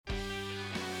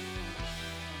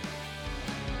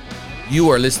You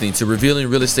are listening to Revealing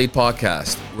Real Estate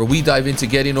Podcast, where we dive into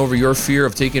getting over your fear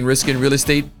of taking risk in real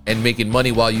estate and making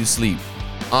money while you sleep.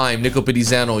 I'm Nico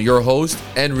Pedizano, your host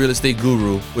and real estate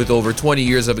guru with over 20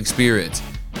 years of experience.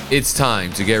 It's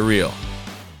time to get real.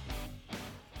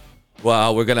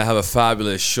 Wow, we're going to have a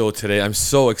fabulous show today. I'm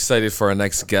so excited for our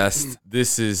next guest.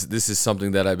 This is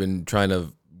something that I've been trying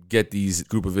to get these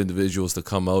group of individuals to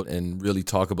come out and really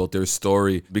talk about their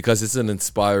story, because it's an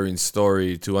inspiring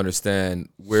story to understand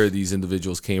where these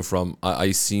individuals came from.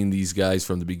 I seen these guys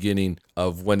from the beginning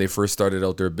of when they first started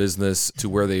out their business to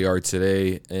where they are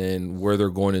today and where they're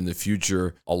going in the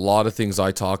future. A lot of things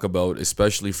I talk about,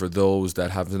 especially for those that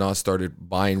have not started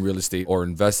buying real estate or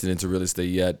invested into real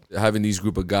estate yet, having these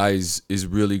group of guys is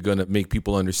really going to make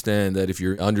people understand that if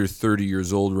you're under 30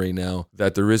 years old right now,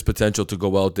 that there is potential to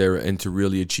go out there and to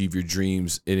really achieve your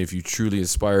dreams. And if you truly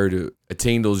aspire to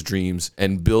attain those dreams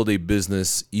and build a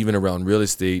business even around real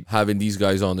estate, having these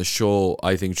guys on the show,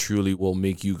 I think truly will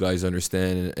make you guys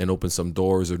understand and open some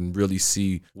doors and really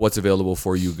see what's available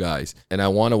for you guys. And I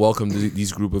want to welcome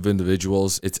these group of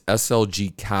individuals. It's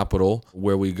SLG Capital,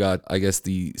 where we got, I guess,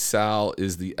 the Sal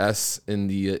is the S in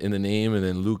the name, and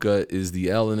then Luca is the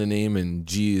L in the name, and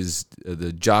G is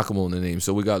the Giacomo in the name.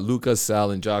 So we got Luca,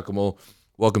 Sal, and Giacomo.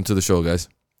 Welcome to the show, guys.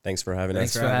 Thanks for having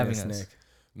us. Thanks for having us, Nick.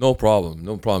 No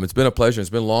problem. It's been a pleasure. It's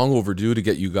been long overdue to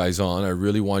get you guys on. I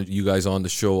really want you guys on the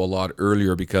show a lot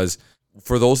earlier, because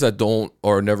for those that don't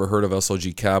or never heard of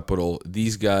SLG Capital,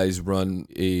 these guys run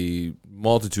a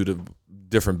multitude of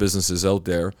different businesses out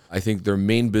there. I think their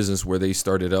main business where they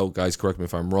started out, guys, correct me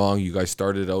if I'm wrong, you guys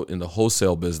started out in the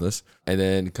wholesale business and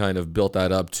then kind of built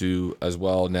that up to as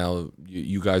well. Now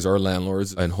you guys are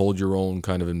landlords and hold your own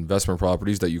kind of investment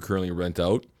properties that you currently rent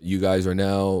out. You guys are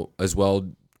now as well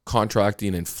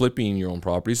contracting and flipping your own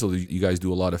property. So you guys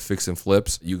do a lot of fix and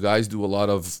flips. You guys do a lot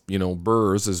of,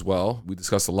 BRRRRs as well. We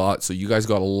discussed a lot. So you guys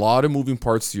got a lot of moving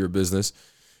parts to your business.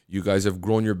 You guys have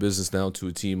grown your business now to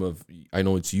a team of, I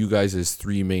know it's you guys as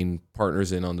three main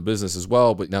partners in on the business as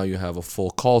well, but now you have a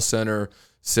full call center,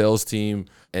 sales team,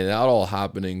 and that all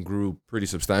happened and grew pretty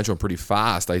substantial and pretty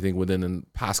fast. I think within the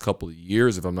past couple of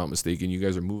years, if I'm not mistaken, you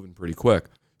guys are moving pretty quick.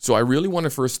 So I really want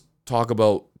to first talk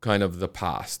about kind of the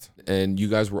past, and you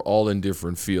guys were all in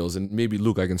different fields. And maybe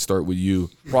Luke, I can start with you.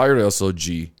 Prior to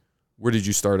SLG, where did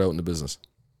you start out in the business?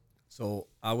 So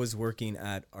I was working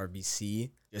at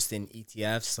RBC, just in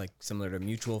ETFs, like similar to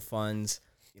mutual funds,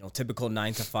 typical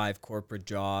 9-to-5 corporate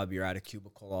job. You're at a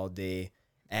cubicle all day.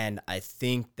 And I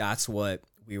think that's what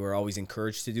we were always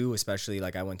encouraged to do, especially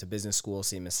like I went to business school,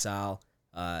 same as Sal,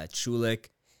 at Schulich.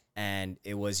 And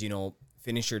it was,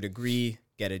 finish your degree,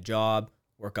 get a job,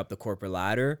 work up the corporate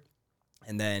ladder.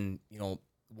 And then,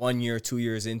 1 year, 2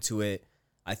 years into it,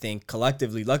 I think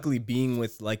collectively, luckily being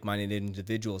with like-minded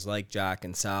individuals like Jack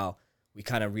and Sal, we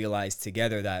kind of realized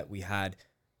together that we had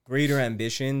greater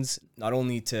ambitions, not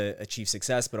only to achieve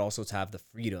success, but also to have the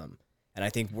freedom. And I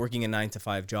think working a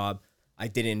 9-to-5 job, I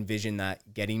didn't envision that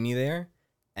getting me there.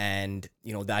 And,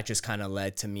 that just kind of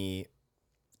led to me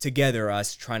together,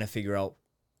 us trying to figure out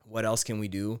what else can we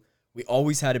do. We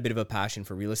always had a bit of a passion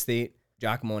for real estate.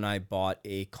 Giacomo and I bought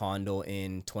a condo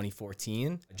in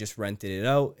 2014, just rented it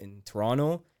out in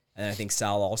Toronto. And I think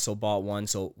Sal also bought one.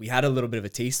 So we had a little bit of a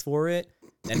taste for it,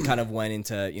 then kind of went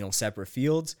into, separate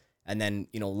fields. And then,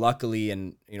 luckily,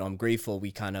 and, I'm grateful,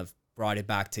 we kind of brought it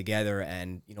back together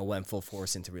and, went full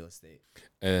force into real estate.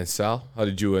 And Sal, how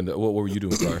did you end up? What were you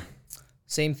doing prior?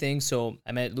 Same thing. So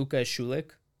I met Luca at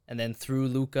Schulich, and then through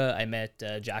Luca, I met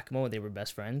Giacomo. They were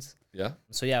best friends. Yeah.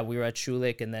 So yeah, we were at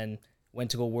Schulich and then went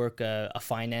to go work a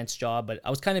finance job, but I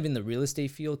was kind of in the real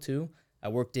estate field too. I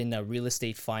worked in real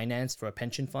estate finance for a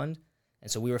pension fund.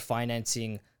 And so we were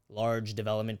financing large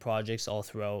development projects all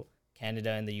throughout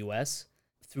Canada and the US.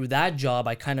 Through that job,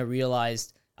 I kind of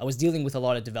realized I was dealing with a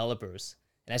lot of developers,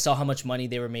 and I saw how much money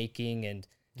they were making and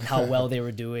how well they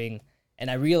were doing. And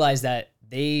I realized that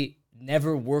they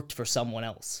never worked for someone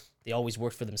else. They always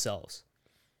worked for themselves.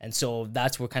 And so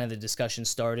that's where kind of the discussion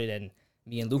started. And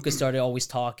me and Lucas started always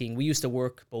talking. We used to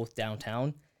work both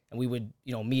downtown, and we would,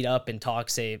 meet up and talk,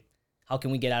 say, how can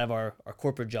we get out of our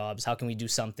corporate jobs? How can we do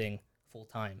something full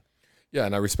time? Yeah,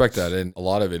 and I respect that. And a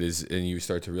lot of it is, and you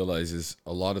start to realize, is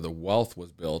a lot of the wealth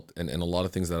was built, and a lot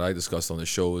of things that I discussed on the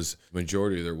show is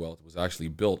majority of their wealth was actually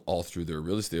built all through their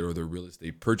real estate or their real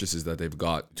estate purchases that they've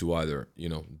got to either,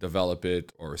 develop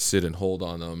it or sit and hold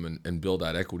on them and build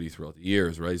that equity throughout the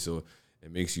years, right? So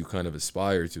it makes you kind of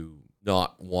aspire to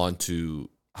not want to,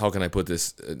 how can I put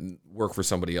this, work for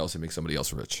somebody else and make somebody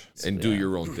else rich and do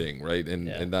your own thing, right?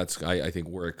 And that's, I think,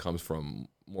 where it comes from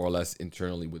more or less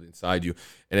internally inside you.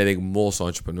 And I think most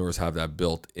entrepreneurs have that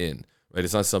built in. right?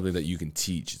 It's not something that you can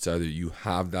teach. It's either you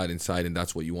have that inside and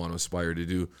that's what you want to aspire to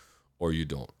do, or you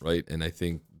don't, right? And I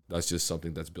think that's just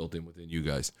something that's built in within you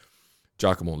guys.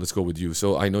 Giacomo, let's go with you.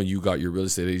 So I know you got your real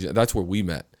estate agent. That's where we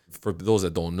met. For those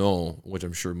that don't know, which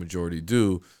I'm sure majority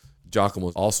do, Giacomo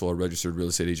is also a registered real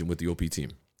estate agent with the OP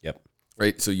team. Yep.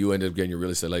 Right? So you ended up getting your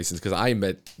real estate license because I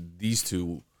met these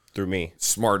two Through me.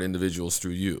 smart individuals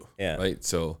through you. Yeah. Right?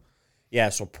 So Yeah,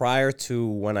 so prior to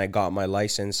when I got my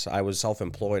license, I was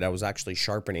self-employed. I was actually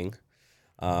sharpening.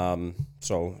 So You're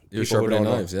people who sharpening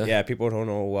don't knives, know, yeah. people don't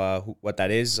know what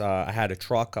that is. I had a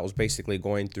truck. I was basically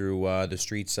going through the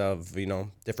streets of,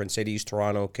 different cities,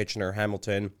 Toronto, Kitchener,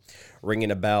 Hamilton, ringing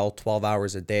a bell 12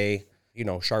 hours a day,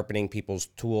 sharpening people's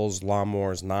tools,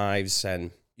 lawnmowers, knives.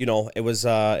 And, it was,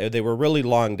 they were really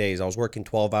long days. I was working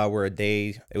 12-hour a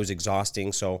day. It was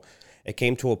exhausting. So it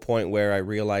came to a point where I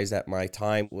realized that my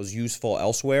time was useful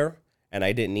elsewhere and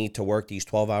I didn't need to work these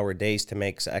 12-hour days to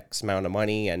make X amount of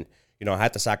money. And, I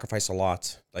had to sacrifice a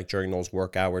lot, like during those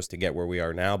work hours to get where we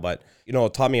are now. But,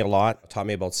 it taught me a lot. It taught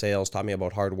me about sales, taught me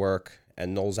about hard work.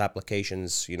 And those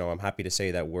applications, I'm happy to say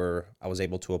that I was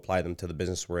able to apply them to the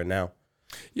business we're in now.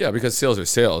 yeah, because sales are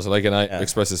sales. And I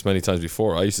expressed this many times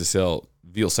before. I used to sell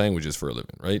veal sandwiches for a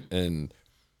living, right? And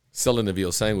selling a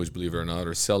veal sandwich, believe it or not,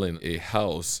 or selling a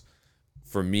house,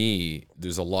 for me,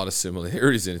 there's a lot of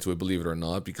similarities into it, believe it or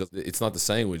not, because it's not the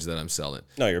sandwich that I'm selling.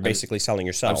 No, you're basically selling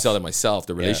yourself. I'm selling myself,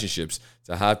 the relationships,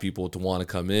 to have people to want to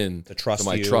come in To trust to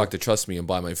my you. truck, to trust me and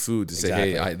buy my food, to say,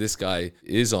 Exactly. hey, this guy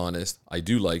is honest. I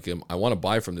do like him. I want to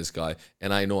buy from this guy.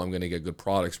 And I know I'm going to get good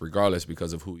products regardless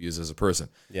because of who he is as a person.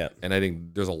 Yeah. And I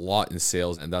think there's a lot in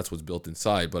sales, and that's what's built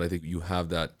inside. But I think you have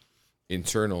that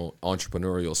internal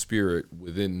entrepreneurial spirit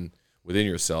within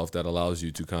yourself that allows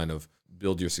you to kind of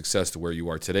build your success to where you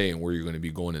are today and where you're going to be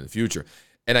going in the future.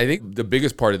 And I think the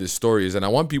biggest part of this story is, and I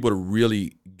want people to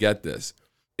really get this,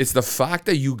 it's the fact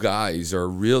that you guys are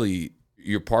really,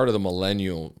 you're part of the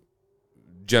millennial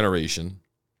generation.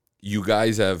 You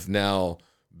guys have now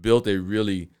built a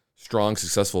really strong,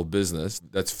 successful business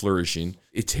that's flourishing.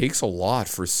 It takes a lot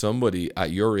for somebody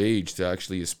at your age to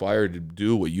actually aspire to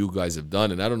do what you guys have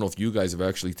done. And I don't know if you guys have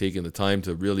actually taken the time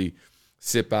to really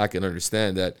sit back and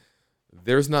understand that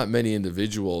there's not many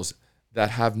individuals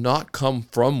that have not come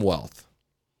from wealth.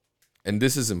 And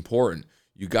this is important.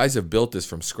 You guys have built this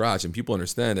from scratch, and people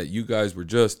understand that you guys were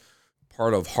just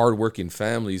part of hardworking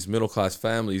families, middle-class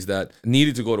families that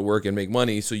needed to go to work and make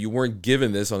money. So you weren't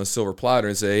given this on a silver platter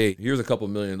and say, hey, here's a couple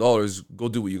 $1 million, go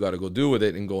do what you got to go do with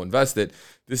it and go invest it.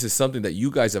 This is something that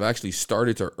you guys have actually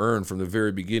started to earn from the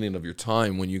very beginning of your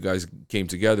time when you guys came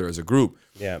together as a group.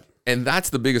 Yeah. And that's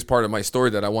the biggest part of my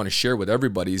story that I want to share with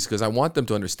everybody, is because I want them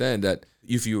to understand that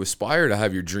if you aspire to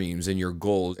have your dreams and your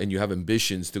goals and you have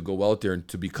ambitions to go out there and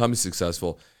to become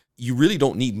successful, you really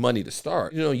don't need money to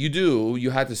start. You do. You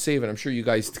had to save, and I'm sure you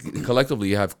guys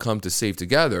collectively have come to save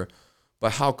together.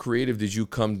 But how creative did you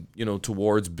come,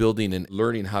 towards building and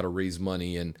learning how to raise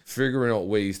money and figuring out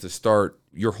ways to start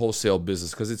your wholesale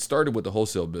business? Because it started with the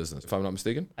wholesale business, if I'm not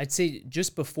mistaken. I'd say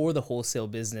just before the wholesale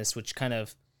business, which kind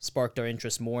of sparked our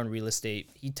interest more in real estate.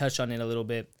 He touched on it a little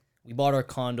bit. We bought our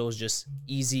condos, just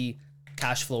easy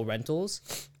cash flow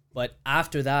rentals. But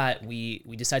after that, we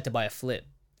decided to buy a flip.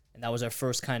 And that was our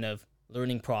first kind of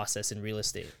learning process in real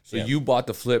estate. So you bought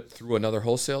the flip through another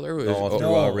wholesaler? Through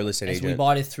a real estate agent. We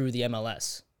bought it through the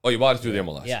MLS. Oh, you bought it through the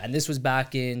MLS? Yeah, and this was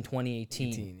back in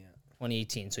 2018.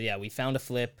 2018. So yeah, we found a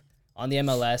flip on the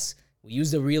MLS. We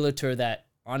used a realtor that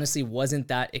honestly wasn't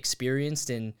that experienced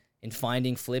in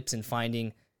finding flips and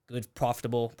finding good,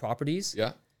 profitable properties.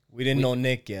 Yeah. We didn't know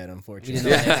Nick yet,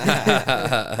 unfortunately.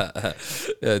 Yeah,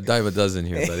 dime a dozen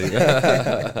here, buddy.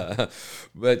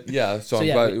 But yeah, so I'm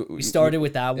glad we started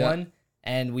with that one,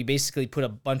 and we basically put a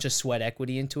bunch of sweat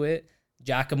equity into it.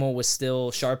 Giacomo was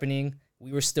still sharpening.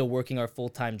 We were still working our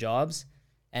full-time jobs.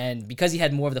 And because he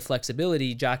had more of the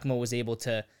flexibility, Giacomo was able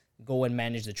to go and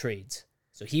manage the trades.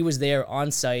 So he was there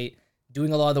on site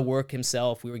doing a lot of the work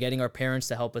himself. We were getting our parents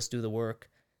to help us do the work.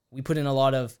 We put in a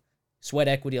lot of sweat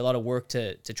equity, a lot of work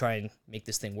to try and make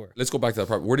this thing work. Let's go back to that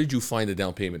part. Where did you find the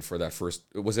down payment for that first?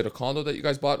 Was it a condo that you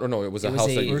guys bought? Or no, it was a house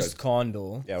that you guys... First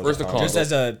condo. Yeah, it was First a condo. Just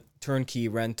as a turnkey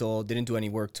rental, didn't do any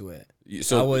work to it.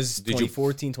 So that was did you-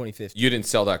 2014, 2015. You didn't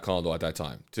sell that condo at that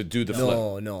time to do the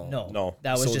flip? No.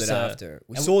 That was sold just it after.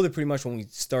 We sold it pretty much when we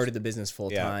started the business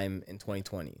full time in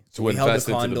 2020. So we held the invest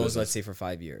into the condos, business. let's say, for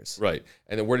 5 years. Right.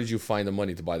 And then where did you find the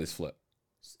money to buy this flip?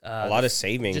 A lot of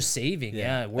saving. Just saving,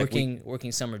 yeah.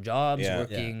 Working summer jobs,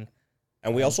 working...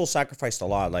 And we also sacrificed a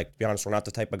lot. Like, to be honest, we're not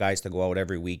the type of guys to go out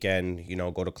every weekend,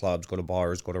 go to clubs, go to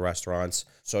bars, go to restaurants.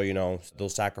 So,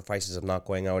 those sacrifices of not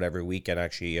going out every weekend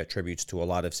actually attributes to a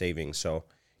lot of savings. So,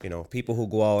 You know, people who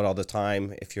go out all the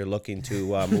time, if you're looking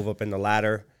to move up in the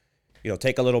ladder, you know,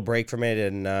 take a little break from it,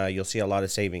 and you'll see a lot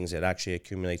of savings. It actually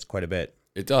accumulates quite a bit.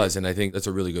 It does, and I think that's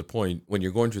a really good point. When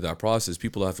you're going through that process,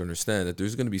 people have to understand that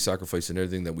there's going to be sacrifice in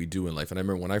everything that we do in life. And I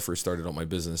remember when I first started out my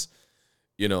business,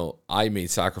 you know, I made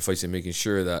sacrifice in making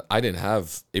sure that I didn't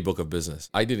have a book of business.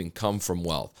 I didn't come from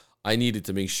wealth. I needed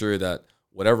to make sure that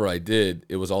whatever I did,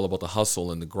 it was all about the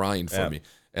hustle and the grind for me.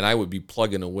 And I would be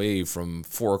plugging away from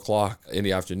 4 o'clock in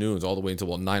the afternoons all the way until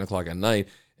about 9 o'clock at night,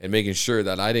 and making sure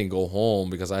that I didn't go home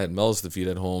because I had mouths to feed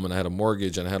at home and I had a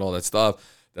mortgage and I had all that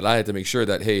stuff, that I had to make sure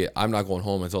that, hey, I'm not going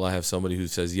home until I have somebody who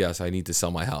says, yes, I need to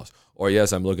sell my house, or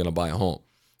yes, I'm looking to buy a home,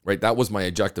 right? That was my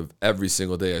objective every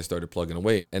single day I started plugging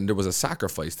away. And there was a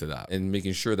sacrifice to that, and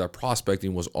making sure that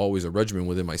prospecting was always a regimen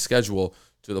within my schedule,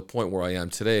 to the point where I am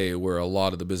today, where a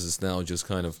lot of the business now just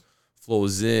kind of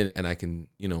flows in, and I can,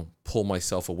 you know, pull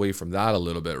myself away from that a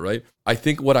little bit, right? I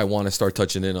think what I want to start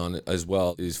touching in on as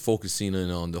well is focusing in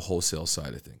on the wholesale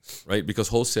side of things, right? Because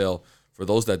wholesale, for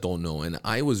those that don't know, and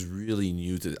I was really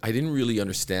new to it, I didn't really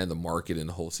understand the market in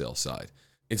the wholesale side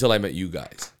until I met you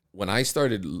guys. When I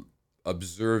started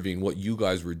observing what you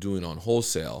guys were doing on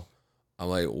wholesale, I'm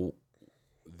like,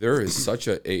 there is such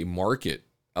a market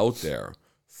out there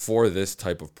for this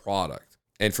type of product.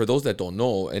 And for those that don't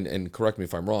know, and correct me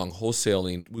if I'm wrong,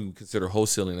 wholesaling, we consider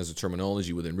wholesaling as a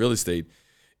terminology within real estate.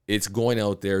 It's going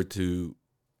out there to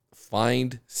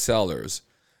find sellers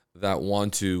that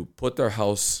want to put their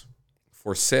house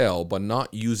for sale, but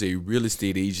not use a real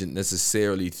estate agent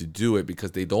necessarily to do it,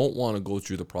 because they don't want to go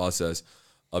through the process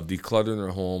of decluttering their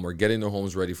home or getting their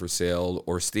homes ready for sale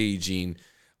or staging,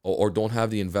 or don't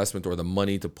have the investment or the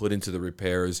money to put into the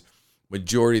repairs.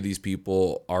 Majority of these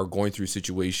people are going through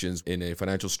situations in a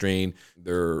financial strain.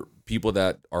 They're people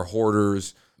that are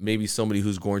hoarders, maybe somebody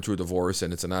who's going through a divorce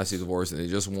and it's a nasty divorce and they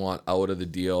just want out of the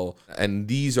deal. And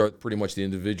these are pretty much the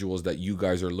individuals that you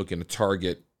guys are looking to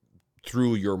target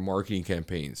through your marketing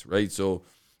campaigns, right? So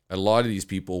a lot of these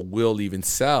people will even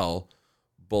sell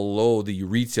below the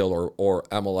retail or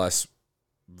MLS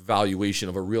valuation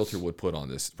of a realtor would put on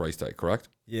this price tag, correct?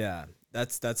 Yeah.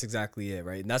 That's exactly it,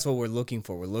 right? And that's what we're looking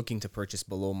for. We're looking to purchase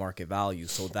below market value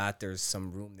so that there's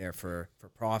some room there for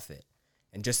profit.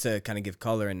 And just to kind of give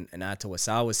color and add to what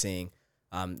Sal was saying,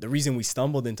 the reason we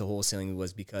stumbled into wholesaling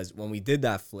was because when we did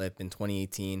that flip in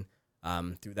 2018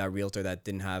 through that realtor that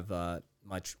didn't have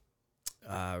much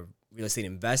real estate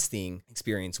investing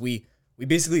experience, we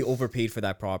basically overpaid for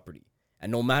that property.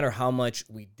 And no matter how much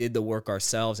we did the work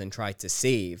ourselves and tried to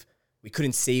save, we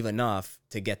couldn't save enough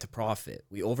to get to profit.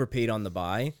 We overpaid on the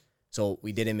buy, so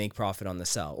we didn't make profit on the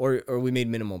sell, or we made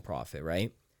minimal profit,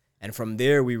 right? And from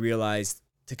there, we realized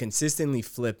to consistently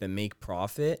flip and make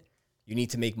profit, you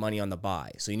need to make money on the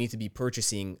buy. So you need to be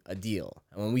purchasing a deal.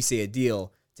 And when we say a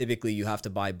deal, typically you have to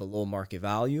buy below market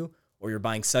value, or you're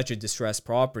buying such a distressed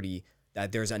property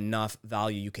that there's enough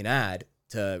value you can add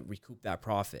to recoup that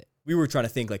profit. We were trying to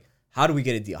think, like, how do we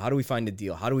get a deal? How do we find a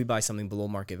deal? How do we buy something below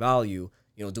market value?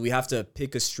 You know, do we have to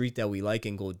pick a street that we like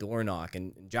and go door knock?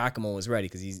 And Giacomo was ready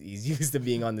because he's used to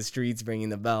being on the streets, ringing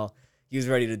the bell. He was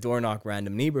ready to door knock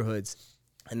random neighborhoods.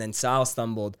 And then Sal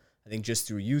stumbled, I think, just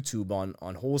through YouTube on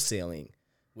wholesaling,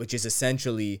 which is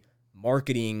essentially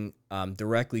marketing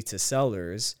directly to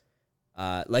sellers.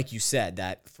 Like you said,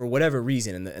 that for whatever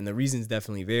reason, and the reasons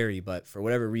definitely vary, but for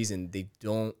whatever reason,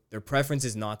 their preference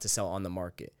is not to sell on the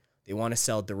market. They want to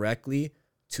sell directly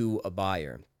to a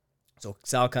buyer. So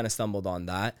Sal kind of stumbled on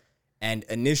that. And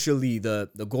initially, the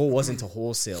goal wasn't to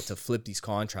wholesale, to flip these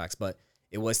contracts, but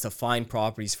it was to find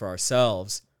properties for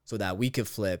ourselves so that we could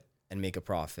flip and make a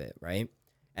profit, right?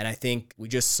 And I think we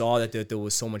just saw that there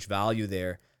was so much value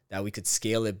there that we could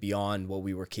scale it beyond what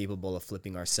we were capable of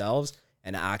flipping ourselves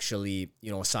and actually,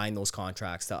 you know, assign those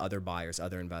contracts to other buyers,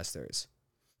 other investors.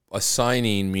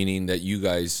 Assigning, meaning that you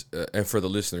guys, and for the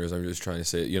listeners, I'm just trying to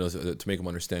say, you know, to make them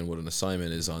understand what an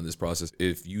assignment is on this process.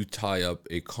 If you tie up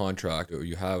a contract or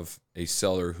you have a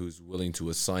seller who's willing to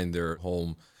assign their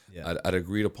home at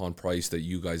agreed upon price that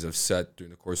you guys have set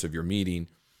during the course of your meeting,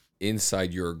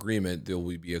 inside your agreement, there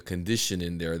will be a condition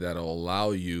in there that'll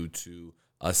allow you to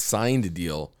assign the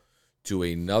deal to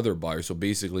another buyer. So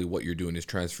basically what you're doing is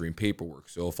transferring paperwork.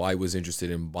 So if I was interested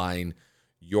in buying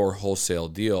your wholesale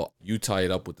deal, you tie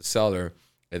it up with the seller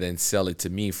and then sell it to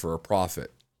me for a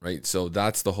profit, right? So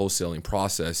that's the wholesaling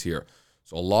process here.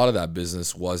 So a lot of that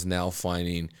business was now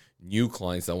finding new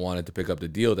clients that wanted to pick up the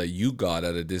deal that you got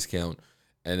at a discount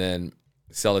and then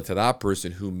sell it to that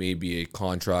person who may be a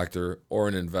contractor or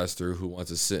an investor who wants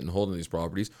to sit and hold on these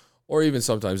properties, or even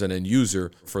sometimes an end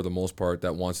user for the most part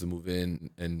that wants to move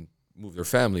in and move their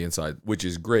family inside, which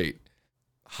is great.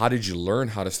 How did you learn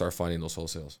how to start finding those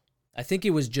wholesales? I think it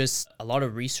was just a lot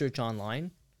of research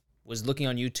online, was looking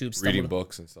on YouTube, Reading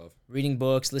books and stuff. reading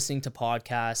books, listening to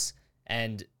podcasts,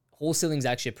 and wholesaling is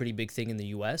actually a pretty big thing in the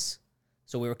US.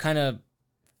 So we were kind of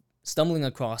stumbling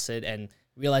across it and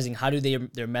realizing how do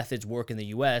their methods work in the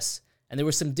US. And there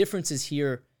were some differences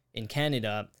here in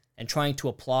Canada and trying to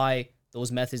apply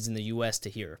those methods in the US to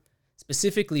here.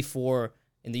 Specifically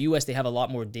in the US, they have a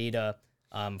lot more data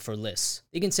for lists.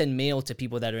 They can send mail to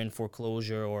people that are in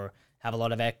foreclosure or have a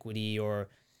lot of equity or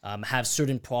have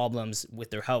certain problems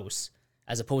with their house.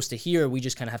 As opposed to here, we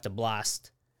just kind of have to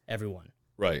blast everyone.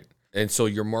 Right. And so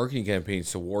your marketing campaigns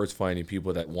towards finding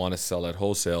people that want to sell at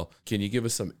wholesale, can you give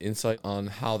us some insight on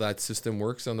how that system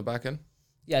works on the back end?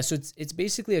 Yeah, so it's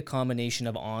basically a combination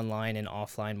of online and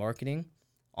offline marketing.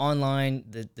 Online,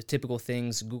 the typical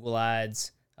things, Google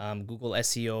Ads, Google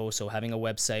SEO, so having a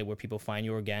website where people find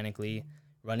you organically,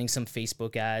 running some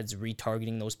Facebook ads,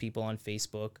 retargeting those people on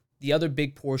Facebook. The other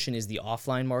big portion is the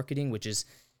offline marketing, which is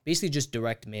basically just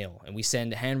direct mail. And we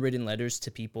send handwritten letters to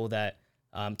people that,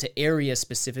 to areas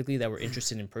specifically that we're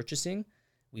interested in purchasing.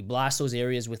 We blast those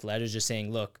areas with letters just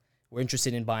saying, look, we're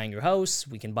interested in buying your house.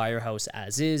 We can buy your house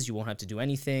as is. You won't have to do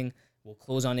anything. We'll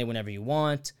close on it whenever you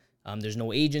want. There's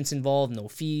no agents involved, no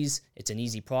fees. It's an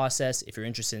easy process. If you're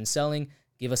interested in selling,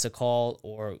 give us a call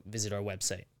or visit our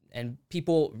website. And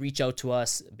people reach out to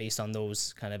us based on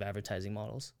those kind of advertising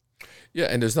models. Yeah,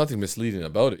 and there's nothing misleading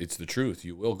about it. It's the truth.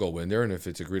 You will go in there, and if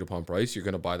it's agreed upon price, you're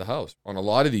going to buy the house. On a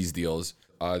lot of these deals,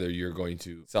 either you're going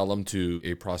to sell them to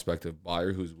a prospective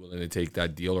buyer who's willing to take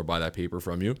that deal or buy that paper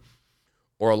from you,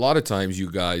 or a lot of times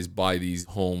you guys buy these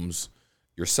homes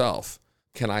yourself.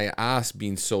 Can I ask,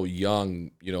 being so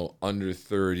young, under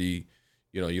 30,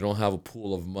 you don't have a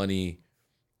pool of money,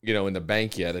 in the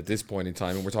bank yet at this point in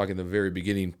time, and we're talking the very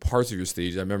beginning parts of your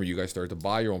stage. I remember you guys started to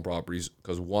buy your own properties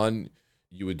because one,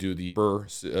 you would do the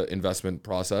investment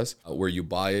process where you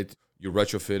buy it, you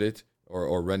retrofit it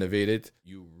or renovate it,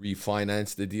 you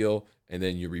refinance the deal, and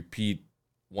then you repeat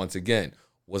once again.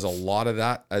 Was a lot of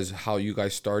that as how you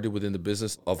guys started within the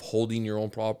business of holding your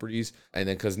own properties? And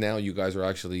then because now you guys are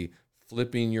actually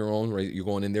flipping your own, right? You're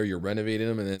going in there, you're renovating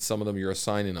them, and then some of them you're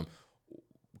assigning them.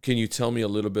 Can you tell me a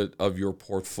little bit of your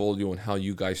portfolio and how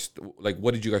you guys,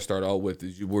 what did you guys start out with?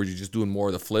 Were you just doing more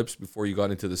of the flips before you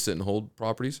got into the sit and hold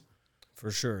properties?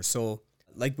 For sure. So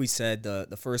like we said,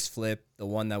 the first flip, the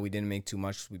one that we didn't make too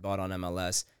much, we bought on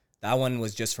MLS. That one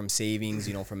was just from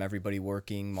savings, from everybody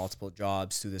working multiple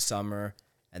jobs through the summer.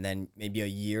 And then maybe a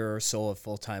year or so of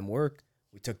full-time work.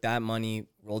 We took that money,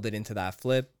 rolled it into that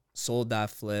flip, sold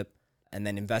that flip, and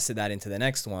then invested that into the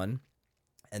next one.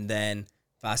 And then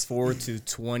fast forward to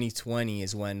 2020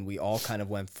 is when we all kind of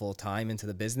went full-time into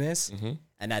the business. Mm-hmm.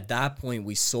 And at that point,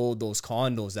 we sold those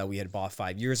condos that we had bought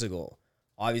 5 years ago.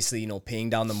 Obviously, paying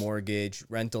down the mortgage,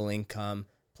 rental income,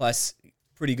 plus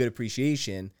pretty good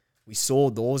appreciation. We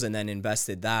sold those and then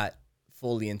invested that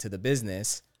fully into the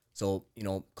business. So,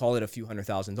 call it a few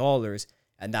 $100,000,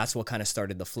 and that's what kind of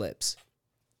started the flips.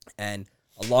 And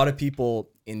a lot of people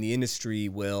in the industry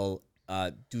will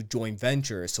do joint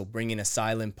ventures, so bring in a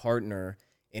silent partner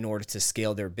in order to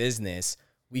scale their business.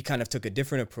 We kind of took a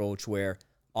different approach where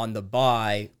on the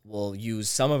buy, we'll use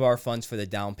some of our funds for the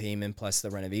down payment plus the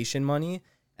renovation money,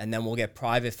 and then we'll get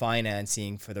private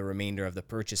financing for the remainder of the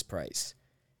purchase price.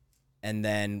 And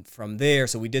then from there,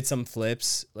 so we did some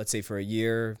flips, let's say for a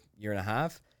year and a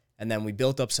half, and then we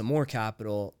built up some more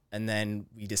capital, and then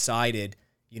we decided,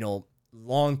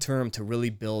 long term, to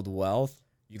really build wealth,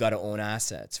 you got to own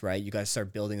assets, right? You got to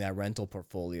start building that rental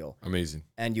portfolio. Amazing.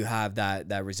 And you have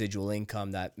that residual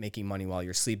income, that making money while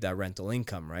you're asleep, that rental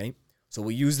income, right? So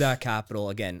we use that capital.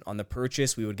 Again, on the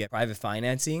purchase, we would get private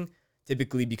financing,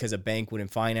 typically because a bank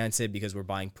wouldn't finance it because we're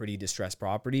buying pretty distressed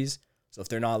properties. So if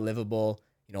they're not livable,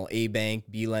 A bank,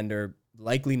 B lender,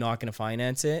 likely not going to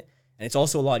finance it. And it's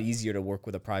also a lot easier to work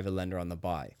with a private lender on the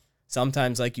buy.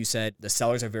 Sometimes, like you said, the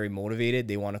sellers are very motivated.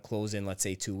 They want to close in, let's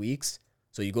say, 2 weeks.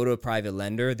 So you go to a private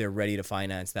lender, they're ready to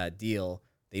finance that deal.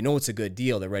 They know it's a good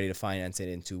deal. They're ready to finance it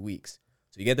in 2 weeks.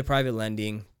 So you get the private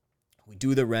lending. We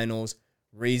do the rentals,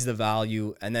 raise the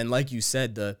value. And then, like you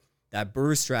said, that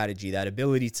BRRRR strategy, that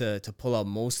ability to pull out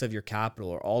most of your capital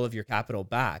or all of your capital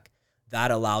back, that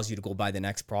allows you to go buy the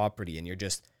next property. And you're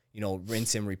just,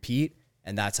 rinse and repeat.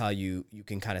 And that's how you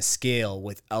can kind of scale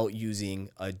without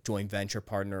using a joint venture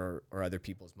partner or other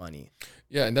people's money.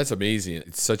 Yeah, and that's amazing.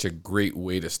 It's such a great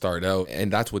way to start out.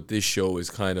 And that's what this show is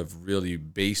kind of really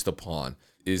based upon,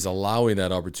 is allowing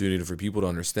that opportunity for people to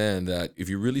understand that if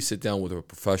you really sit down with a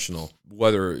professional,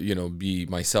 whether, be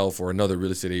myself or another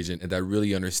real estate agent, and that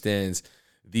really understands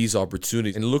these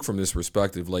opportunities and look from this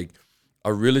perspective, like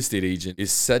a real estate agent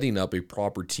is setting up a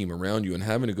proper team around you, and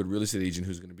having a good real estate agent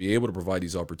who's going to be able to provide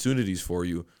these opportunities for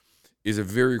you is a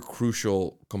very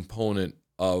crucial component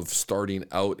of starting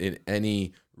out in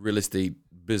any real estate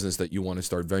business that you want to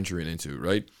start venturing into,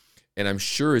 right? And I'm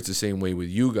sure it's the same way with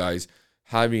you guys.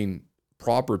 Having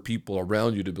proper people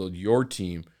around you to build your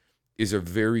team is a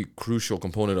very crucial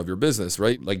component of your business,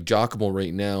 right? Like Giacomo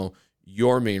right now,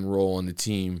 your main role on the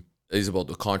team is about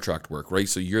the contract work, right?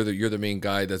 So you're the main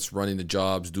guy that's running the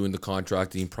jobs, doing the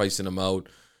contracting, pricing them out.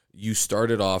 You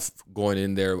started off going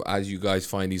in there as you guys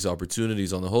find these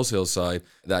opportunities on the wholesale side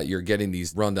that you're getting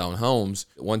these rundown homes.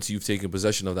 Once you've taken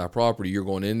possession of that property, you're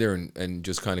going in there and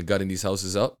just kind of gutting these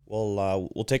houses up.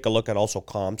 We'll take a look at also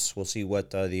comps. We'll see what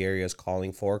the area is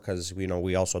calling for, because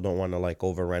we also don't want to like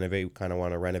over renovate. We kind of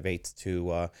want to renovate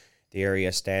to the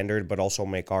area standard, but also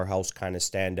make our house kind of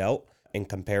stand out in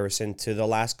comparison to the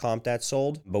last comp that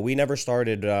sold. But we never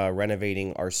started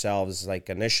renovating ourselves. Like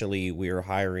initially we were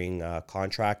hiring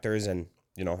contractors, and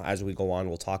as we go on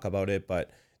we'll talk about it, but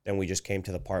then we just came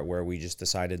to the part where we just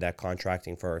decided that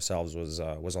contracting for ourselves was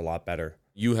a lot better.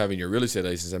 You having your real estate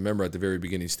license, I remember at the very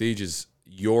beginning stages,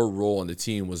 your role on the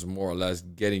team was more or less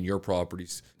getting your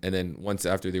properties, and then once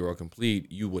after they were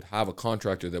complete, you would have a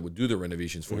contractor that would do the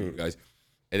renovations for you guys.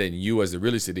 And then you, as the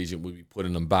real estate agent, would be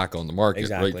putting them back on the market,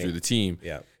 Exactly. right, through the team.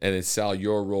 Yeah. And then, Sal,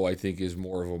 your role, I think, is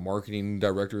more of a marketing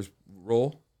director's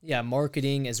role. Yeah,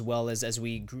 marketing, as well as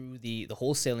we grew the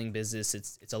wholesaling business,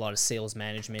 it's a lot of sales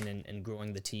management and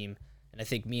growing the team. And I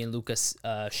think me and Lucas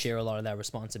share a lot of that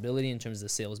responsibility in terms of the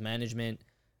sales management.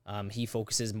 He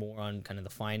focuses more on kind of the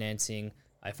financing.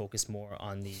 I focus more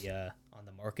on the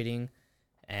marketing,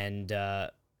 and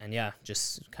yeah,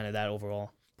 just kind of that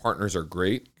overall. Partners are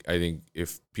great. I think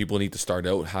if people need to start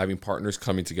out having partners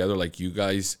coming together like you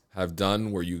guys have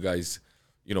done, where you guys,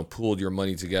 pooled your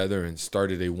money together and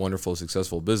started a wonderful,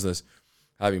 successful business,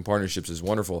 having partnerships is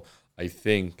wonderful. I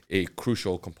think a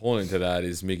crucial component to that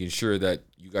is making sure that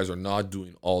you guys are not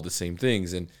doing all the same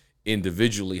things, and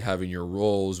individually having your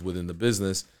roles within the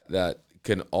business that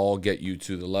can all get you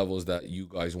to the levels that you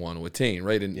guys want to attain,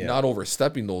 right? And not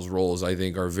overstepping those roles, I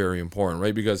think, are very important,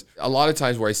 right? Because a lot of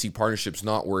times where I see partnerships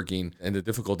not working, and the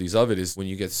difficulties of it is when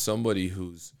you get somebody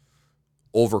who's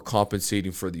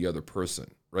overcompensating for the other person,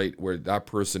 right? Where that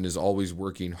person is always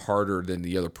working harder than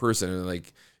the other person, and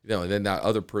and then that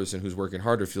other person who's working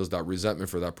harder feels that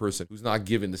resentment for that person who's not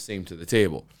giving the same to the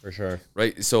table. For sure.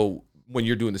 Right? So when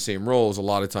you're doing the same roles, a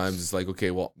lot of times it's like,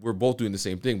 okay, well, we're both doing the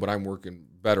same thing, but I'm working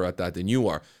better at that than you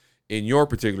are. In your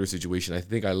particular situation, I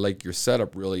think I like your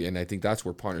setup really, and I think that's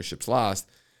where partnerships last,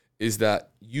 is that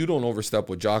you don't overstep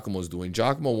what Giacomo's doing.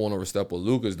 Giacomo won't overstep what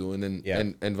Luca's doing,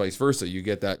 and vice versa. You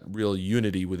get that real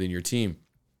unity within your team.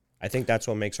 I think that's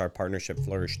what makes our partnership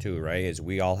flourish too, right? Is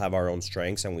we all have our own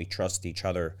strengths and we trust each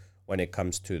other when it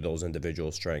comes to those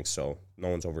individual strengths. So no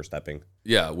one's overstepping.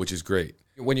 Yeah, which is great.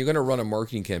 When you're going to run a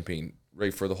marketing campaign,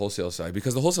 right, for the wholesale side,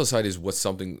 because the wholesale side is what's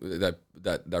something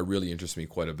that really interests me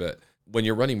quite a bit. When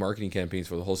you're running marketing campaigns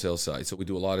for the wholesale side, so we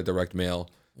do a lot of direct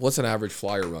mail. What's an average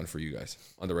flyer run for you guys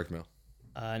on direct mail?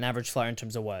 An average flyer in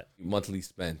terms of what? Monthly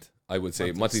spent. I would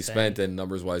say monthly spent, and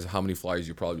numbers-wise, how many flyers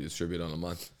you probably distribute on a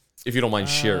month, if you don't mind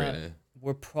sharing it.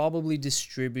 We're probably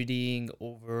distributing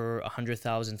over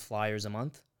 100,000 flyers a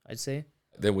month, I'd say.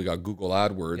 Then we got Google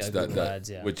AdWords. Google Ads,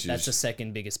 yeah. That's the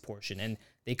second biggest portion. And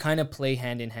they kind of play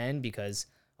hand in hand, because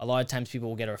a lot of times people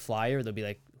will get our flyer. They'll be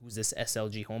like, who's this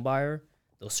SLG home buyer?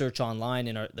 They'll search online,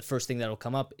 and the first thing that'll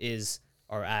come up is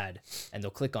our ad, and they'll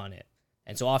click on it.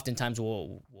 And so oftentimes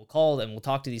we'll call and we'll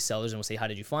talk to these sellers and we'll say, how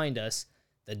did you find us?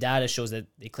 The data shows that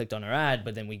they clicked on our ad,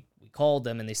 but then we called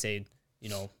them and they say,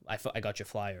 I got your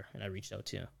flyer and I reached out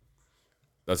to you.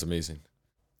 That's amazing.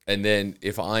 And then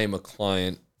if I am a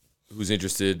client who's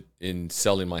interested in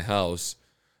selling my house,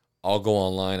 I'll go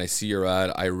online, I see your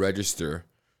ad, I register.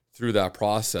 Through that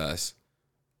process,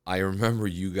 I remember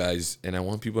you guys, and I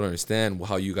want people to understand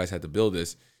how you guys had to build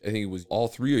this. I think it was all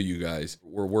three of you guys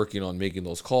were working on making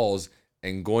those calls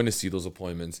and going to see those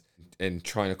appointments and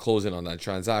trying to close in on that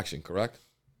transaction, correct?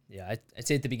 Yeah, I'd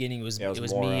say at the beginning it was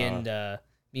more,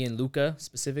 me and Luca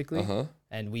specifically,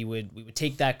 and we would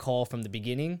take that call from the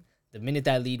beginning. The minute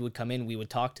that lead would come in, we would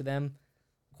talk to them,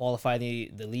 qualify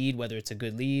the lead, whether it's a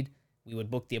good lead. We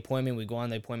would book the appointment. We'd go on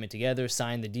the appointment together,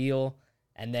 sign the deal.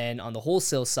 And then on the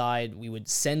wholesale side, we would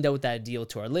send out that deal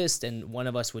to our list, and one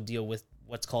of us would deal with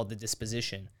what's called the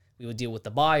disposition. We would deal with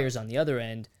the buyers on the other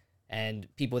end, and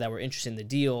people that were interested in the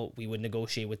deal, we would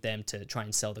negotiate with them to try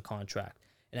and sell the contract.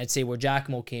 And I'd say where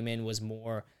Giacomo came in was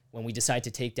more when we decided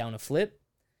to take down a flip,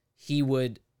 he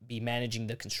would be managing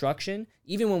the construction.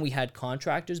 Even when we had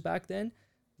contractors back then,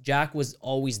 Jack was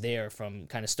always there from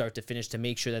kind of start to finish to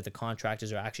make sure that the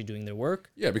contractors are actually doing their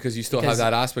work. Yeah, because you still have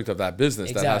that aspect of that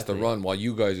business that has to Exactly. run while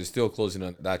you guys are still closing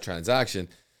on that transaction.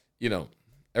 You know,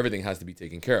 everything has to be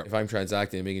taken care of. If I'm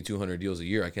transacting and making 200 deals a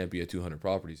year, I can't be at 200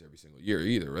 properties every single year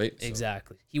either, right? So,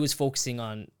 Exactly. He was focusing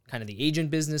on kind of the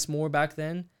agent business more back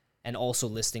then, and also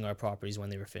listing our properties when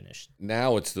they were finished.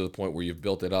 now it's to the point where you've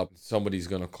built it up. Somebody's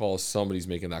going to call, somebody's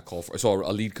making that call. So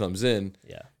a lead comes in.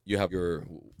 Yeah. You have we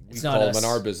It's call not them us. in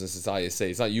our business, it's ISA.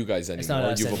 It's not you guys not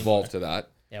anymore. us You've anymore. evolved to that.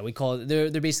 Yeah, we call it,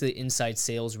 they're basically inside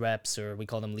sales reps, or we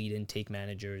call them lead intake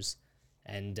managers.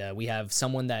 And we have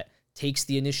someone that takes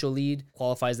the initial lead,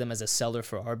 qualifies them as a seller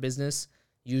for our business,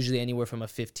 usually anywhere from a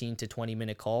 15 to 20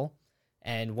 minute call.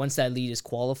 And once that lead is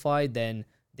qualified, then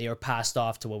they are passed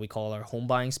off to what we call our home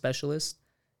buying specialist,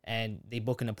 and they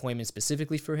book an appointment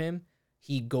specifically for him.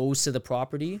 He goes to the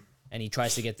property and he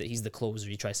tries to he's the closer.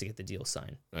 He tries to get the deal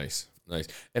signed. Nice.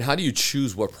 And how do you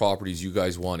choose what properties you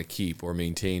guys want to keep or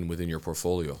maintain within your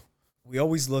portfolio? We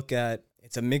always look at,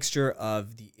 it's a mixture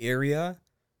of the area,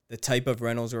 the type of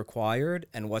rentals required,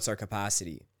 and what's our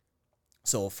capacity.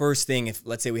 So first thing, if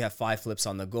let's say we have 5 flips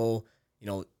on the go,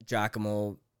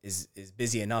 Giacomo is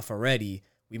busy enough already,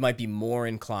 we might be more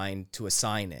inclined to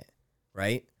assign it,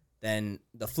 right? Then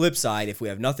the flip side, if we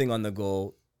have nothing on the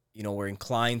go, we're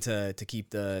inclined to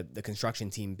keep the construction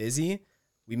team busy,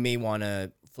 we may want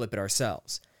to flip it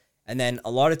ourselves. And then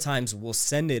a lot of times we'll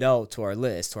send it out to our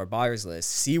list, to our buyers list,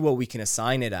 see what we can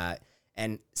assign it at.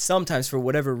 And sometimes for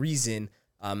whatever reason,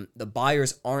 the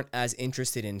buyers aren't as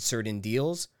interested in certain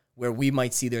deals where we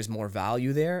might see there's more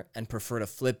value there and prefer to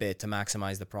flip it to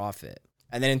maximize the profit.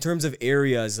 And then in terms of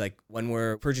areas, like when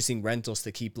we're purchasing rentals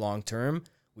to keep long term,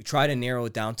 we try to narrow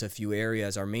it down to a few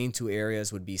areas. Our main 2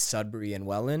 areas would be Sudbury and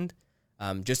Welland.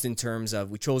 Just in terms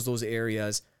of, we chose those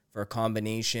areas for a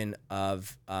combination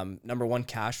of, number one,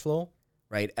 cash flow,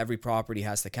 right? Every property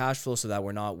has the cash flow so that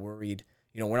we're not worried.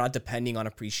 We're not depending on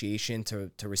appreciation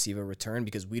to receive a return,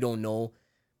 because we don't know.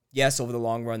 Yes, over the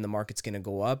long run, the market's going to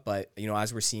go up. But,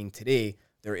 as we're seeing today,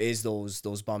 there is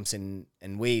those bumps and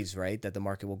waves, right, that the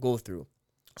market will go through.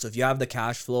 So if you have the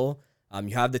cash flow,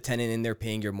 you have the tenant in there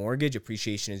paying your mortgage,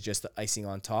 appreciation is just the icing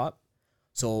on top.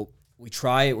 So we're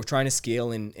trying to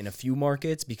scale in a few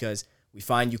markets, because we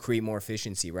find you create more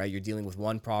efficiency, right? You're dealing with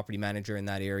one property manager in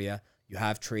that area. You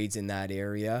have trades in that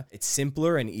area. It's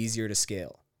simpler and easier to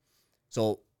scale.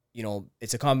 So,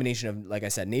 it's a combination of, like I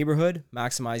said, neighborhood,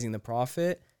 maximizing the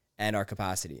profit, and our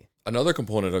capacity. Another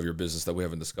component of your business that we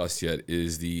haven't discussed yet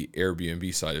is the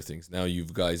Airbnb side of things. Now you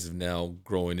guys have now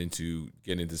grown into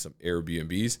getting into some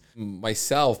Airbnbs.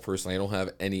 Myself, personally, I don't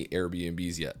have any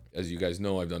Airbnbs yet. As you guys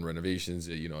know, I've done renovations,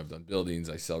 I've done buildings,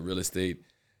 I sell real estate.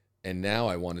 And now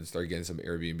I wanted to start getting some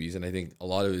Airbnbs. And I think a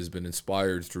lot of it has been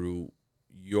inspired through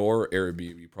your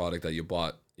Airbnb product that you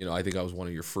bought. I think I was one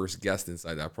of your first guests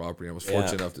inside that property. I was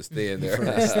fortunate enough to stay in there,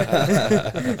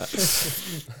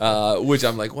 which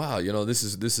I'm like, wow, this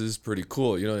is pretty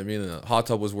cool. You know what I mean? The hot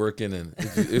tub was working, and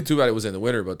it's too bad it was in the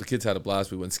winter, but the kids had a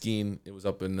blast. We went skiing. It was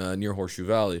up in near Horseshoe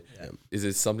Valley. Yeah. Is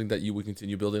it something that you would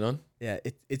continue building on? Yeah,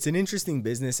 it's an interesting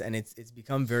business, and it's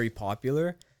become very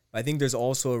popular. But I think there's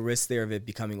also a risk there of it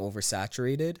becoming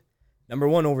oversaturated. Number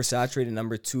one, oversaturated.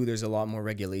 Number two, there's a lot more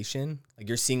regulation. Like,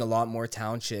 you're seeing a lot more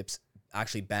townships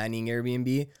actually banning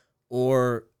Airbnb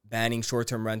or banning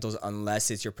short-term rentals unless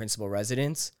it's your principal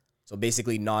residence. So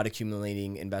basically not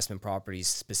accumulating investment properties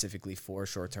specifically for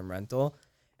short-term rental.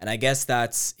 And I guess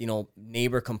that's,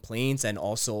 neighbor complaints, and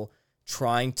also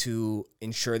trying to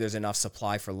ensure there's enough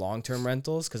supply for long-term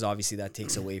rentals, because obviously that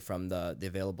takes away from the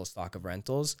available stock of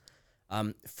rentals.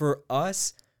 For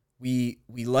us, we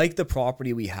like the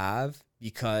property we have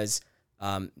because,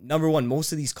 number one, most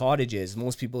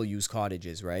people use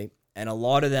cottages, right? And a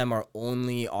lot of them are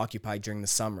only occupied during the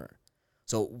summer.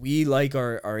 So we like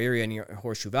our area near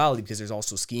Horseshoe Valley because there's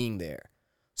also skiing there.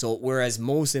 So whereas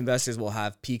most investors will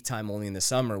have peak time only in the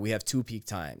summer, we have 2 peak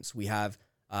times. We have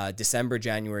December,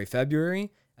 January,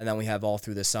 February, and then we have all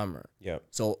through the summer. Yeah.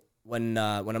 So when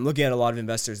I'm looking at a lot of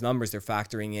investors' numbers, they're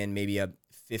factoring in maybe a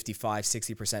 55,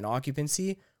 60%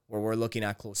 occupancy, where we're looking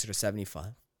at closer to 75.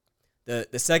 The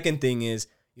second thing is,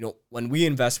 when we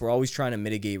invest, we're always trying to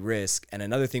mitigate risk. And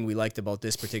another thing we liked about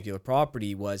this particular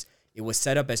property was it was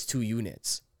set up as 2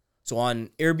 units. So on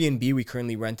Airbnb, we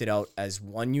currently rent it out as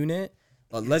 1 unit.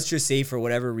 But let's just say for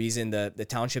whatever reason, the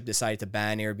township decided to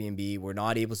ban Airbnb. We're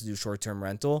not able to do short-term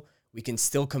rental. We can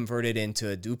still convert it into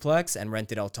a duplex and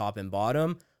rent it out top and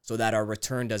bottom so that our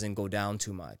return doesn't go down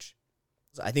too much.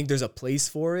 So I think there's a place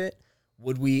for it.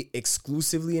 Would we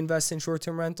exclusively invest in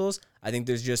short-term rentals? I think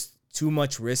there's just too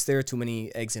much risk there, too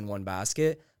many eggs in one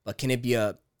basket. But can it be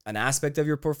a an aspect of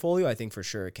your portfolio, I think for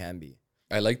sure it can be.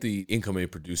 I like the income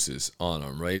it produces on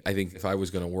them, right? I think if I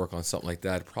was going to work on something like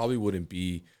that, it probably wouldn't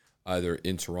be either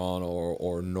in Toronto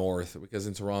or north, because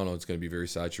in Toronto it's going to be very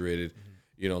saturated.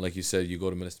 You know, like you said, you go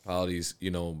to municipalities,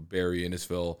 you know, Barrie,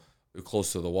 Innisfil,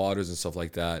 close to the waters and stuff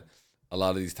like that. A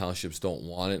lot of these townships don't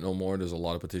want it no more. There's a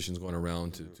lot of petitions going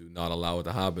around to not allow it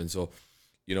to happen. So,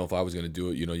 you know, if I was going to do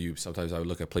it, you know, sometimes I would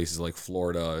look at places like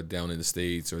Florida down in the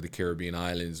States or the Caribbean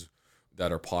islands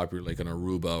that are popular, like in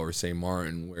Aruba or St.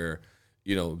 Martin, where,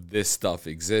 you know, this stuff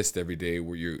exists every day,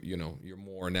 where you're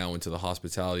more now into the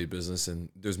hospitality business, and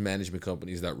there's management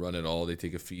companies that run it all. They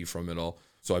take a fee from it all.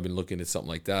 So I've been looking at something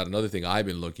like that. Another thing I've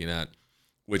been looking at,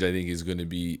 which I think is going to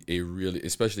be a really,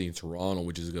 especially in Toronto,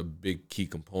 which is a big key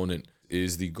component,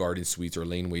 is the garden suites or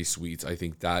laneway suites. I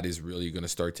think that is really going to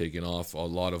start taking off. A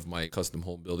lot of my custom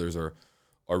home builders are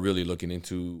really looking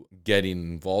into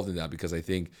getting involved in that, because I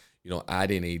think, you know,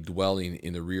 adding a dwelling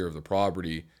in the rear of the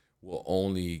property will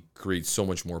only create so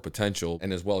much more potential,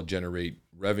 and as well generate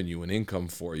revenue and income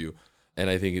for you. And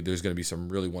I think there's going to be some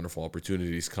really wonderful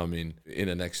opportunities coming in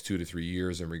the next 2 to 3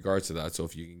 years in regards to that. So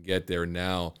if you can get there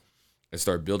now and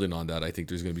start building on that, I think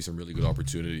there's going to be some really good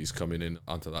opportunities coming in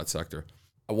onto that sector.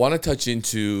 I want to touch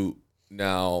into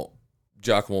now,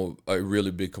 Giacomo, a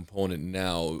really big component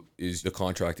now is the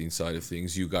contracting side of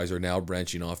things. You guys are now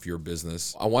branching off your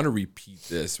business. I want to repeat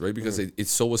this, right? Because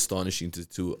it's so astonishing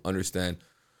to understand.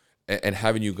 And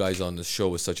having you guys on the show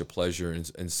was such a pleasure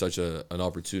and such an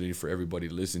opportunity for everybody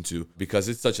to listen to, because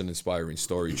it's such an inspiring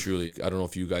story, truly. I don't know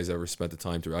if you guys ever spent the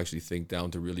time to actually think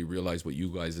down to really realize what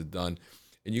you guys have done.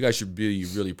 And you guys should be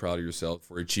really proud of yourself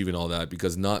for achieving all that,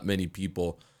 because not many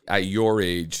people at your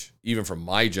age, even from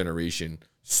my generation,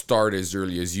 start as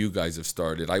early as you guys have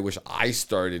started. I wish I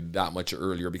started that much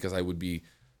earlier, because I would be,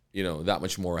 you know, that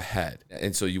much more ahead.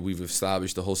 And so we've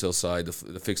established the wholesale side,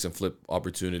 the fix and flip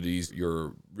opportunities,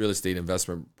 your real estate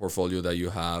investment portfolio that you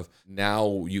have.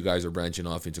 Now you guys are branching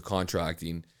off into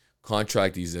contracting.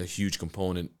 Contracting is a huge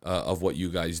component of what you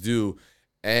guys do.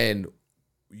 And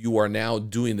you are now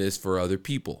doing this for other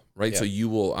people, right? Yeah. So you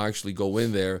will actually go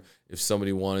in there if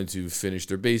somebody wanted to finish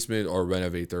their basement or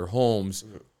renovate their homes.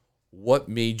 Mm-hmm. What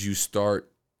made you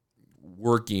start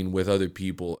working with other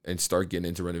people and start getting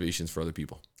into renovations for other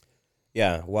people?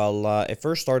 Yeah, well, it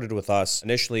first started with us.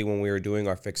 Initially, when we were doing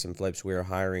our fix and flips, we were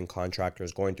hiring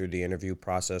contractors, going through the interview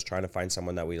process, trying to find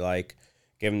someone that we like,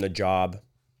 give them the job.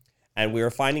 And we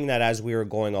were finding that as we were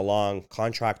going along,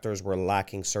 contractors were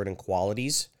lacking certain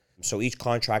qualities. So each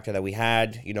contractor that we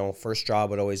had, you know, first job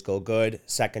would always go good.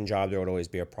 Second job, there would always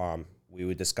be a problem. We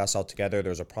would discuss all together,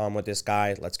 there's a problem with this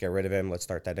guy, let's get rid of him, let's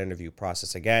start that interview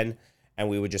process again. And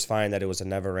we would just find that it was a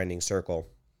never-ending circle.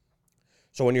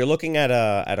 So when you're looking at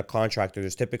a contractor,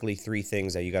 there's typically three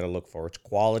things that you got to look for. It's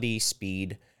quality,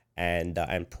 speed, and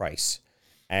price.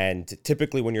 And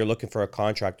typically when you're looking for a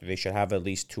contractor, they should have at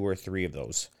least 2 or 3 of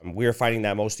those. We're finding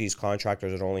that most of these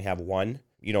contractors would only have one.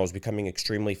 You know, it's becoming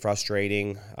extremely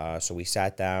frustrating. So we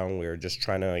sat down, we were just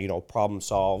trying to, you know, problem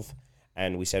solve.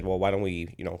 And we said, well, why don't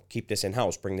we, you know, keep this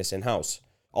in-house, bring this in-house.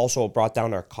 Also brought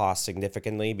down our costs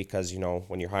significantly, because, you know,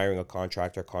 when you're hiring a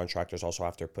contractor, contractors also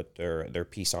have to put their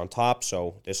piece on top.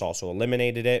 So this also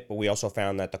eliminated it. But we also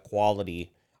found that the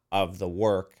quality of the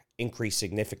work increased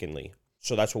significantly.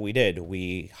 So that's what we did.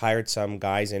 We hired some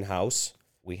guys in-house.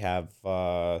 We have 3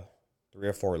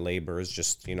 or 4 laborers,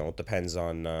 just, you know, it depends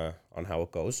on how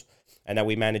it goes. And then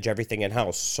we manage everything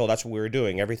in-house. So that's what we were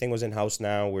doing. Everything was in-house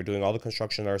now. We're doing all the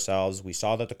construction ourselves. We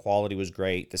saw that the quality was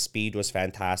great. The speed was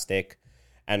fantastic.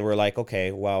 And we're like,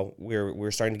 okay, well,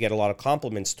 we're starting to get a lot of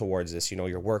compliments towards this. You know,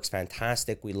 your work's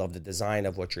fantastic. We love the design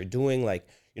of what you're doing. Like,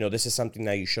 you know, this is something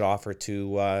that you should offer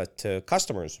to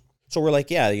customers. So we're like,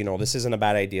 yeah, you know, this isn't a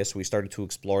bad idea. So we started to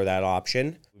explore that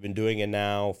option. We've been doing it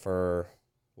now for,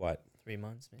 what? 3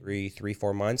 months, maybe.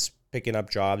 4 months, picking up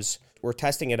jobs. We're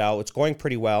testing it out. It's going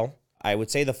pretty well. I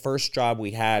would say the first job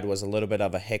we had was a little bit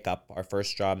of a hiccup. Our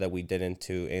first job that we did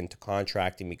into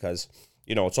contracting, because,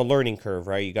 you know, it's a learning curve,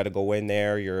 right? You got to go in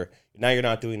there. You're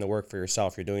not doing the work for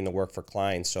yourself. You're doing the work for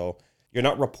clients. So you're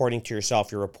not reporting to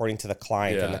yourself. You're reporting to the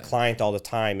client. Yeah. And the client all the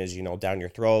time is, you know, down your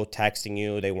throat, texting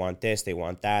you. They want this. They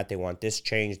want that. They want this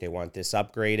changed. They want this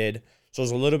upgraded. So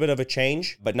it's a little bit of a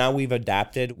change. But now we've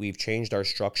adapted. We've changed our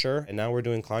structure. And now we're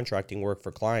doing contracting work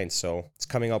for clients. So it's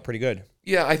coming out pretty good.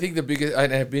 Yeah, I think the biggest,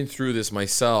 and I've been through this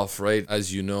myself, right,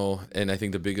 as you know, and I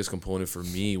think the biggest component for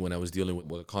me when I was dealing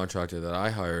with a contractor that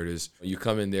I hired is you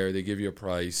come in there, they give you a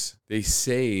price, they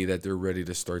say that they're ready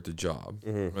to start the job,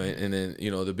 right? And then,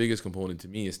 you know, the biggest component to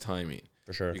me is timing.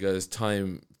 For sure. Because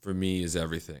time for me is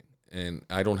everything. and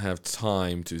I don't have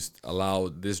time to allow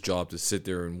this job to sit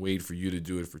there and wait for you to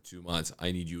do it for 2 months.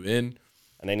 I need you in,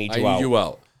 And I need I you need out. you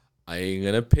out. I ain't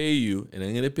gonna pay you, and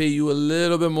I'm gonna pay you a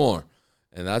little bit more,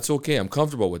 and that's okay. I'm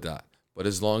comfortable with that. But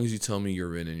as long as you tell me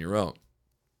you're in and you're out.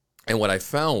 And what I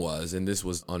found was, and this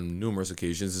was on numerous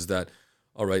occasions, is that,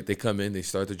 all right, they come in, they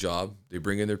start the job, they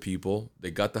bring in their people,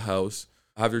 they got the house,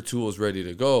 have their tools ready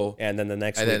to go. And then the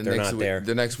next And week, then they're next not week, there.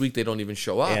 the next week, they don't even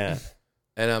show up. Yeah.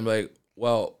 And I'm like,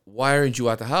 well, why aren't you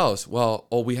at the house? Well,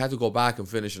 we had to go back and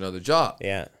finish another job.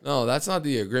 Yeah. No, that's not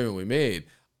the agreement we made.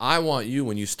 I want you,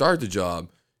 when you start the job,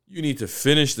 you need to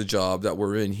finish the job that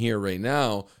we're in here right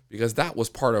now, because that was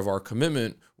part of our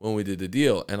commitment when we did the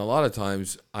deal. And a lot of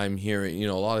times I'm hearing,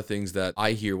 a lot of things that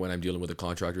I hear when I'm dealing with the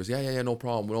contractors. Yeah, no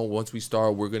problem. No, once we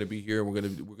start, we're going to be here. We're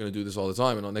going to do this all the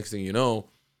time. And the next thing you know,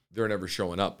 they're never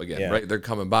showing up again, right? They're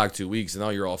coming back 2 weeks, and now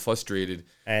you're all frustrated.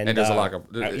 And there's a lack of,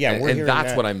 and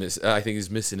that's what I think is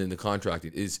missing in the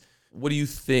contracting is, what do you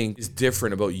think is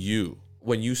different about you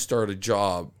when you start a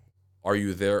job? Are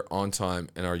you there on time,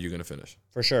 and are you going to finish?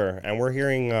 For sure. And we're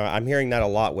hearing, I'm hearing that a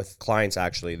lot with clients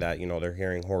actually, that, they're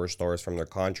hearing horror stories from their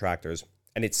contractors.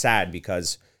 And it's sad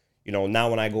because, now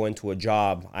when I go into a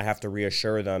job, I have to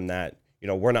reassure them that,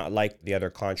 we're not like the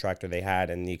other contractor they had,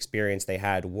 and the experience they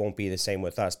had won't be the same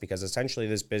with us, because essentially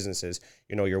this business is,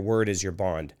 your word is your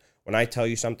bond. When I tell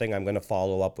you something, I'm going to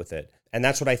follow up with it. And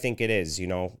that's what I think it is.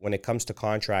 When it comes to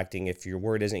contracting, if your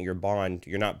word isn't your bond,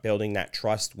 you're not building that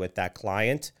trust with that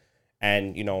client.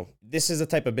 And, this is the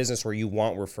type of business where you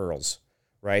want referrals,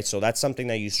 right? So that's something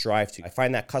that you strive to. I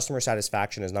find that customer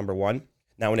satisfaction is number one.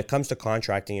 Now, when it comes to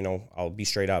contracting, I'll be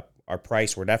straight up. Our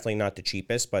price, we're definitely not the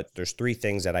cheapest, but there's 3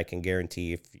 things that I can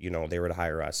guarantee if, they were to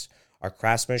hire us. Our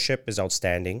craftsmanship is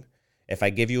outstanding. If I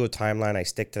give you a timeline, I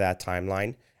stick to that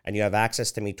timeline, and you have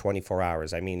access to me 24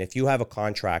 hours. I mean, if you have a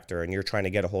contractor and you're trying to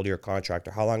get a hold of your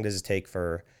contractor, how long does it take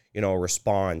for, a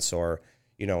response or,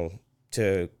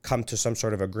 to come to some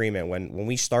sort of agreement? When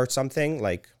we start something,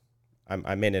 like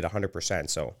I'm in it 100%.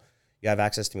 So you have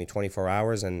access to me 24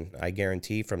 hours, and I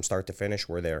guarantee from start to finish,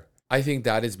 we're there. I think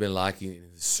that has been lacking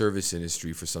in the service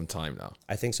industry for some time now.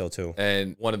 I think so too.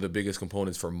 And one of the biggest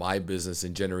components for my business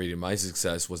and generating my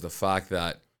success was the fact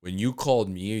that when you called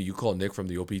me, or you called Nick from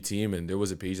the OP team, and there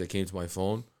was a page that came to my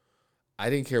phone, I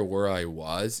didn't care where I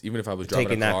was, even if I was driving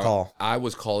taking a car, that call. I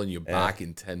was calling you back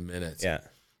in 10 minutes. Yeah.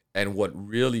 And what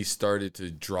really started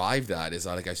to drive that is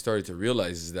I started to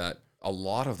realize is that a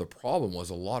lot of the problem was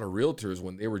a lot of realtors,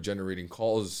 when they were generating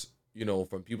calls,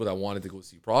 from people that wanted to go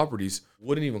see properties,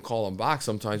 wouldn't even call them back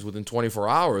sometimes within 24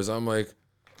 hours. I'm like,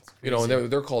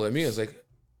 and they're calling me. I was like,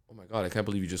 oh my God, I can't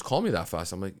believe you just called me that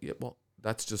fast. I'm like, yeah, well,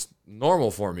 that's just normal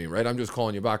for me, right? I'm just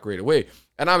calling you back right away.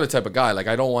 And I'm the type of guy, like,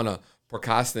 I don't want to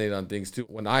procrastinate on things too.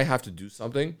 When I have to do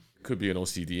something, could be an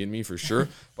OCD in me for sure,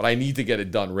 but I need to get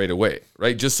it done right away,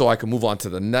 right? Just so I can move on to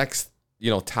the next,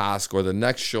 task or the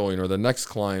next showing or the next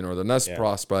client or the next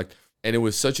prospect. And it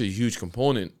was such a huge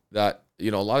component that, a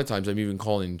lot of times I'm even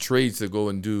calling trades to go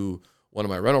and do one of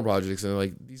my rental projects, and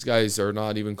like, these guys are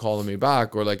not even calling me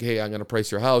back, or like, hey, I'm going to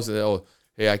price your house. And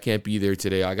hey, I can't be there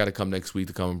today. I got to come next week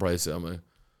to come and price it. I'm like,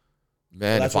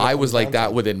 man, if I was like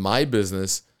that within my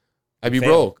business, I'd be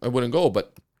broke. I wouldn't go.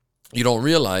 But you don't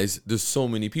realize there's so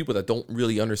many people that don't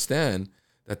really understand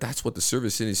that that's what the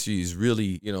service industry is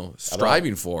really,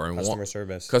 striving for. And Customer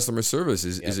service. Customer service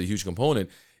is a huge component.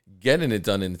 Getting it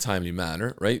done in a timely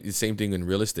manner, right? The same thing in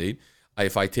real estate.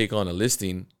 If I take on a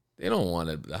listing, they don't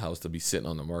want the house to be sitting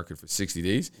on the market for 60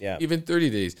 days, even 30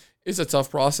 days. It's a tough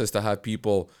process to have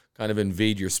people kind of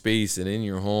invade your space and in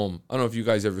your home. I don't know if you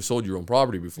guys ever sold your own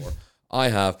property before. I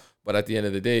have. But at the end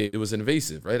of the day, it was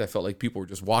invasive, right? I felt like people were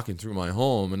just walking through my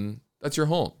home, and that's your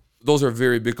home. Those are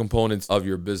very big components of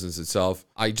your business itself.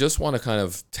 I just want to kind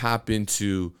of tap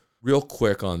into real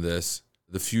quick on this,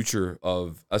 the future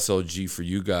of SLG for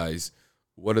you guys.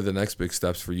 What are the next big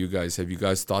steps for you guys? Have you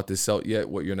guys thought this out yet?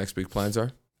 What your next big plans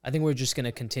are? I think we're just going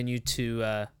to continue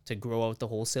to grow out the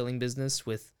wholesaling business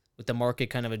with the market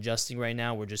kind of adjusting right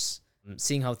now. We're just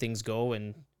seeing how things go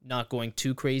and not going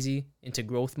too crazy into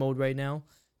growth mode right now.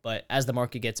 But as the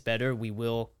market gets better, we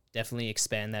will definitely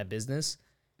expand that business.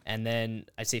 And then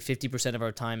I'd say 50% of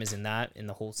our time is in the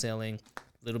wholesaling,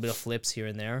 a little bit of flips here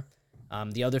and there.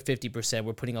 The other 50%,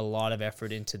 we're putting a lot of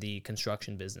effort into the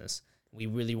construction business. We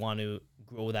really want to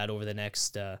grow that over the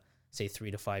next, say,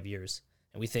 3 to 5 years.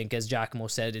 And we think, as Giacomo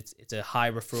said, it's a high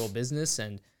referral business.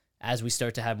 And as we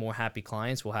start to have more happy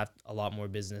clients, we'll have a lot more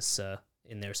business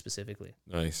in there specifically.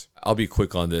 Nice. I'll be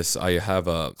quick on this. I have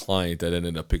a client that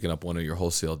ended up picking up one of your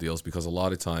wholesale deals because a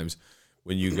lot of times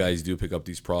when you guys do pick up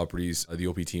these properties, the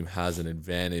OP team has an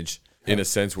advantage in a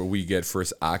sense where we get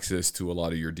first access to a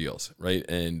lot of your deals, right?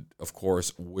 And of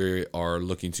course, we are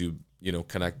looking to,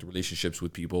 connect relationships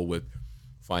with people with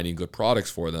finding good products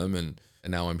for them. And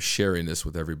now I'm sharing this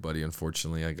with everybody.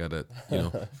 Unfortunately, I got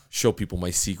to, show people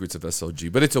my secrets of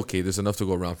SLG, but it's okay. There's enough to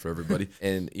go around for everybody.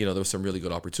 And, there was some really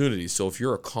good opportunities. So if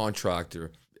you're a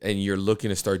contractor and you're looking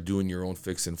to start doing your own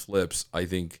fix and flips, I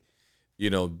think,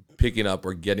 picking up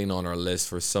or getting on our list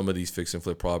for some of these fix and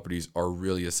flip properties are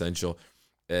really essential.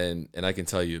 And I can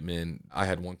tell you, man, I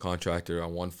had one contractor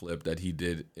on one flip that he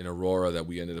did in Aurora that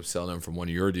we ended up selling him from one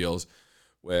of your deals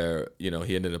where,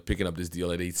 he ended up picking up this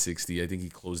deal at $860. I think he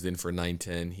closed in for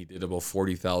 $910. He did about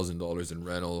 $40,000 in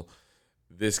rental.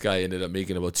 This guy ended up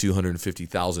making about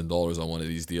 $250,000 on one of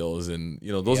these deals. And,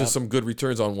 those are some good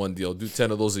returns on one deal. Do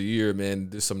 10 of those a year, man.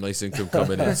 There's some nice income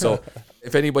coming in. So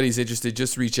if anybody's interested,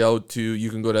 just reach out to, you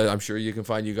can go to, I'm sure you can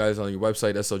find you guys on your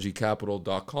website,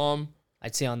 slgcapital.com.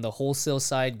 I'd say on the wholesale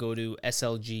side, go to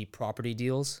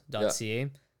slgpropertydeals.ca.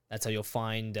 That's how you'll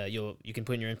find, you can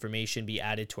put in your information, be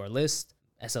added to our list,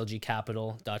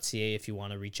 slgcapital.ca if you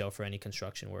want to reach out for any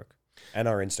construction work. And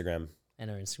our Instagram.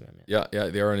 And our Instagram, Yeah,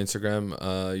 they are on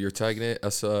Instagram. You're tagging it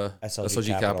as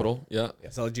SLG Capital. Yeah.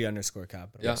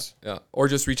 SLG_capital. Yeah. Or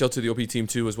just reach out to the OP team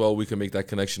too as well. We can make that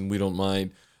connection. We don't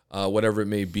mind, whatever it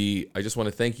may be. I just want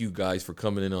to thank you guys for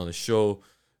coming in on the show.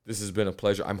 This has been a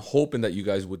pleasure. I'm hoping that you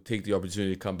guys would take the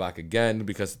opportunity to come back again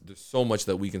because there's so much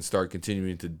that we can start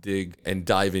continuing to dig and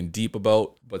dive in deep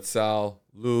about. But Sal,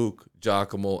 Luke,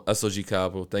 Giacomo, SLG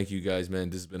Capital, thank you guys, man.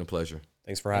 This has been a pleasure.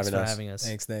 Thanks for having us.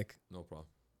 Thanks, Nick. No problem.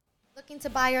 Looking to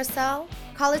buy or sell?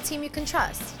 Call a team you can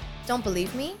trust. Don't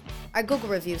believe me? Our Google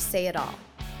reviews say it all.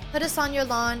 Put us on your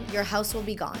lawn, your house will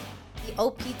be gone.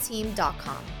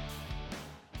 TheOPteam.com.